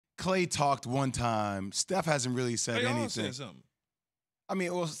Klay talked one time. Steph hasn't really said They all anything. said something. I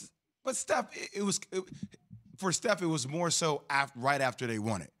mean, but Steph, for Steph, it was more so right after they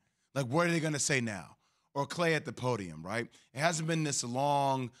won it. Like, what are they going to say now? Or Klay at the podium, right? It hasn't been this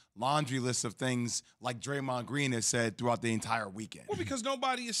long laundry list of things like Draymond Green has said throughout the entire weekend. Well, because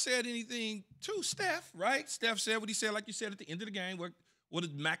nobody has said anything to Steph, right? Steph said what he said, like you said at the end of the game. What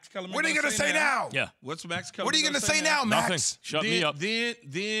did Max Kellerman What are you going to say now? Yeah. What's Max Kellerman What are you going to say now, Max? Nothing. Shut me up.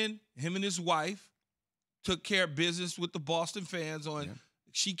 Then him and his wife took care of business with the Boston fans on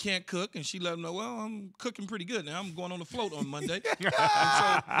she can't cook, and she let them know, well, I'm cooking pretty good now. I'm going on the float on Monday. And so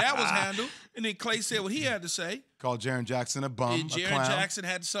that was handled. And then Klay said what he had to say. Called Jaren Jackson a bum, And Jaren Jackson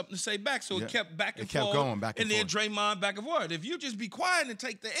had something to say back, so it kept back and forth. It kept going back and forth. And then Draymond back and forth. If you just be quiet and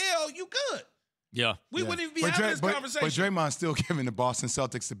take the L, you good. Yeah. We wouldn't even be having this conversation. But Draymond's still giving the Boston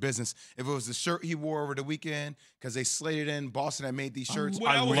Celtics the business. If it was the shirt he wore over the weekend, because they slated in, Boston had made these shirts.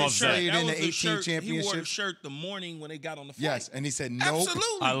 I love that. Slated in the 18 championship. He wore the shirt the morning when they got on the flight. Yes, and he said, nope.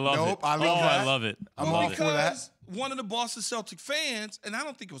 Absolutely. I love it. I love that. I love it. I'm all for that. Because one of the Boston Celtic fans, and I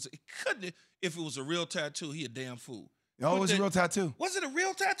don't think it couldn't, if it was a real tattoo, he a damn fool. No, it was a real tattoo. Was it a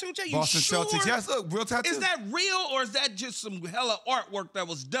real tattoo, Jay? Boston sure? Celtics. Yes, look, real tattoo. Is that real, or is that just some hella artwork that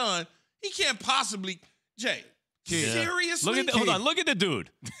was done? He can't possibly, Jay. Yeah. Seriously? Hold on. Look at the dude.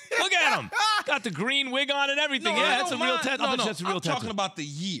 Look at him. Got the green wig on and everything. No, yeah, that's a real tattoo. No, That's a real I'm tattoo. talking about the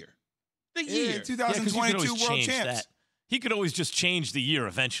year. The Yeah, year. 2022 World Champs. He could always just change the year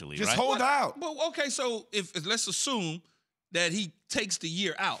eventually, Just right? hold out. Well, okay, so if let's assume that he takes the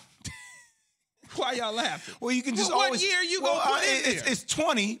year out. Why y'all laughing? Well, you can just what always. year you gonna put in there? It's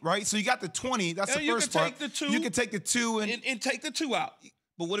 20, right? So you got the 20. That's the first part. You can take the 2. You can take the 2 and take the 2 out.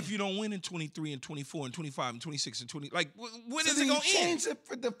 But what if you don't win in 23 and 24 and 25 and 26 and 20? Like, when is it going to end? Change it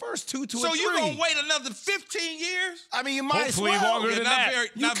for the first 2 to a 3. So you're going to wait another 15 years? I mean, you might Hopefully as well. longer than that.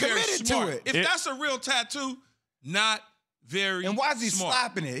 Not very committed smart. to it. If that's a real tattoo, not very And why is he smart.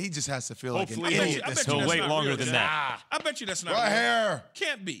 slapping it? He just has to feel Hopefully like an idiot. he'll wait longer than that. I bet you that's not Right real. here.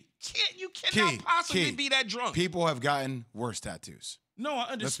 Can't be. You cannot possibly be that drunk. People have gotten worse tattoos. No, I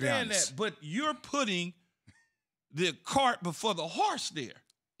understand that. But you're putting the cart before the horse there.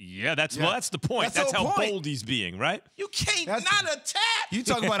 Yeah, that's the point. That's how bold he's being, right? You can't not a tat. You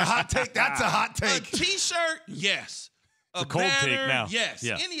talking about a hot take? That's a hot take. A T-shirt, yes. A cold banner, take now. yes.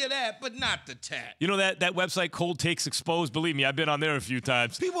 Yeah. Any of that, but not the tat. You know that website, Cold Takes Exposed? Believe me, I've been on there a few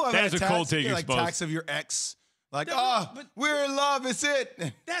times. People have that had is a cold take like exposed. tax of your ex. Like, but we're in love. It's it.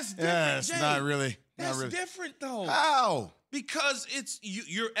 That's different, Yeah, it's Jay. not really. That's not really. different, though. How? Because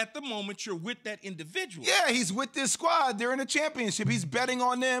you're at the moment you're with that individual. Yeah, he's with this squad. They're in a championship. He's betting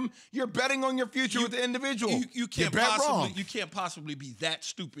on them. You're betting on your future with the individual. You can't possibly be that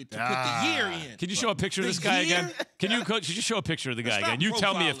stupid to put the year in. Can you show a picture of this guy again? Can you just show a picture of the guy again? You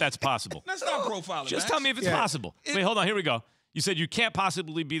tell me if that's possible. That's not profiling. Just tell me if it's possible. Wait, hold on. Here we go. You said you can't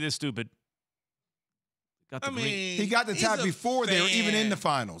possibly be this stupid. He got the tap before they were even in the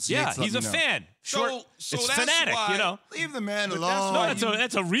finals. Yeah, he's a fan. So it's that's fanatic, why, you know. Leave the man alone.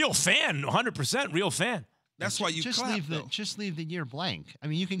 That's a real fan, 100% real fan. That's why you just leave the year blank. I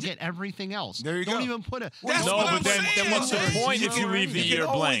mean, you can get everything else. There you go. Don't even put a. But then what's the point if you leave the year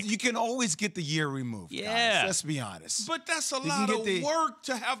blank? You can always get the year removed. Yeah, guys. Let's be honest. But that's a lot of work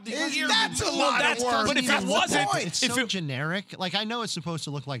to have the year. That's removed. a lot of work. But if it wasn't, it's so generic. Like I know it's supposed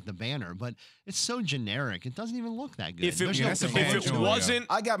to look like the banner, but it's so generic. It doesn't even look that good. If it wasn't,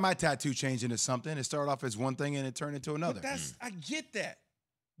 I got my tattoo changed into something. It started off as one thing and it turned into another. I get that.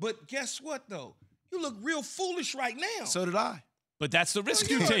 But guess what though? You look real foolish right now. So did I. But that's the risk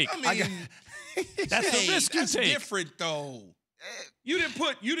you take. I mean, that's the risk you take. That's different though. You didn't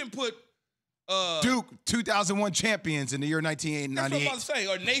put Duke 2001 champions in the year 1998. That's what I'm about to say.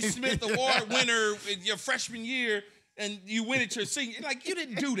 Or Naismith Award winner in your freshman year, and you win it your senior. Like you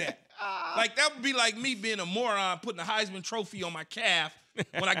didn't do that. Like that would be like me being a moron putting a Heisman Trophy on my calf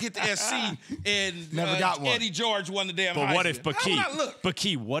when I get to SC and never got one. Eddie George won the damn Heisman. But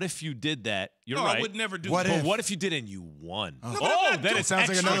Key, what if you did that? You're right. I would never do that. But what if you did and you won? Then it sounds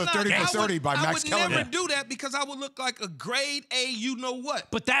like another 30 for 30 by Max Kellerman. I would never do that because I would look like a grade A you know what.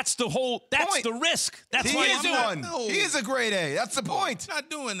 But that's the risk. That's why you do it. No. He is a grade A. That's the point.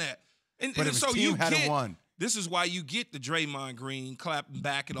 Not doing that. But if his team hadn't won. This is why you get the Draymond Green clapping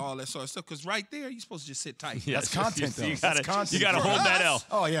back and all that sort of stuff. Because right there, you're supposed to just sit tight. That's content, though. You That's content. You got to hold that L.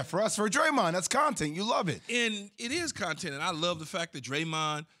 Oh, yeah. For Draymond, that's content. You love it. And it is content. And I love the fact that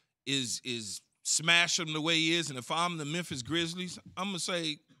Draymond is smashing him the way he is. And if I'm the Memphis Grizzlies, I'm going to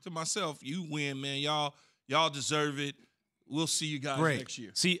say to myself, you win, man. Y'all deserve it. We'll see you guys Great. next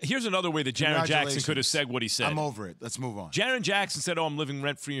year. See, here's another way that Jaren Jackson could have said what he said. I'm over it. Let's move on. Jaren Jackson said, "Oh, I'm living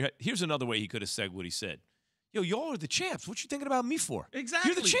rent-free in your head." Here's another way he could have said what he said. Yo, y'all are the champs. What you thinking about me for?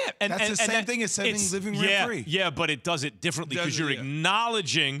 Exactly. You're the champ. That's the same thing as saying living rent-free. Yeah, but it does it differently because you're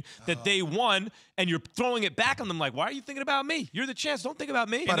acknowledging that they won and you're throwing it back on them like, why are you thinking about me? You're the champs. Don't think about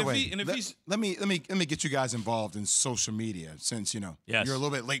me. By the way, let me get you guys involved in social media since, you're a little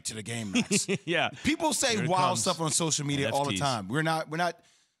bit late to the game, Max. Yeah. People say wild stuff on social media all the NFTs. time. We're not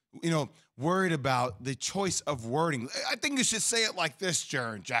worried about the choice of wording. I think you should say it like this,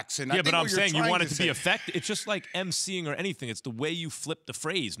 Jaren Jackson. Yeah, but I'm saying you want it to be effective. It's just like emceeing or anything. It's the way you flip the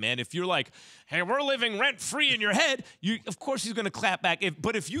phrase, man. If you're like, hey, we're living rent-free in your head, of course he's going to clap back.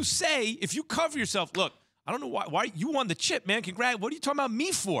 But if you cover yourself, look, I don't know why you won the chip, man. Congrats. What are you talking about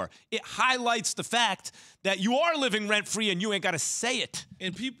me for? It highlights the fact that you are living rent-free and you ain't got to say it.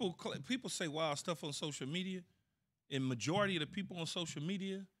 And people say wild stuff on social media. And majority of the people on social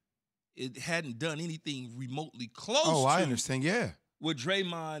media, it hadn't done anything remotely close to. Oh, I understand, yeah. With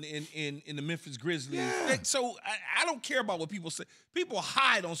Draymond in the Memphis Grizzlies. Yeah. So I don't care about what people say. People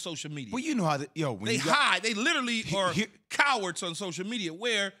hide on social media. Well, you know how they hide. They literally are cowards on social media,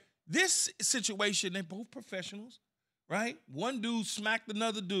 where this situation, they're both professionals, right? One dude smacked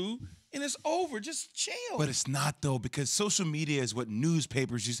another dude, and it's over. Just chill. But it's not, though, because social media is what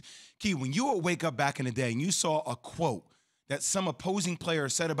newspapers use. Key, when you would wake up back in the day and you saw a quote that some opposing player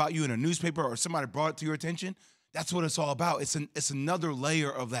said about you in a newspaper or somebody brought it to your attention, that's what it's all about. It's another layer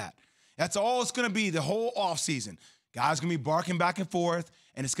of that. That's all it's going to be the whole offseason. Guys going to be barking back and forth,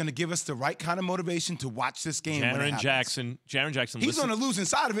 and it's going to give us the right kind of motivation to watch this game when it happens. Jaren Jackson, he's on the losing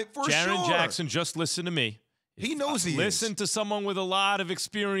side of it for sure. Jaren Jackson, just listen to me. He knows he is. Listen to someone with a lot of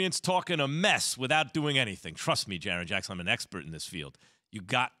experience talking a mess without doing anything. Trust me, Jaren Jackson, I'm an expert in this field. You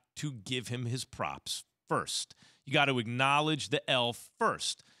got to give him his props first. You got to acknowledge the L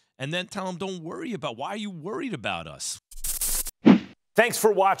first. And then tell him, don't worry about, why are you worried about us? Thanks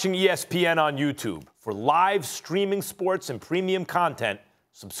for watching ESPN on YouTube. For live streaming sports and premium content,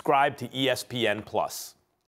 subscribe to ESPN+.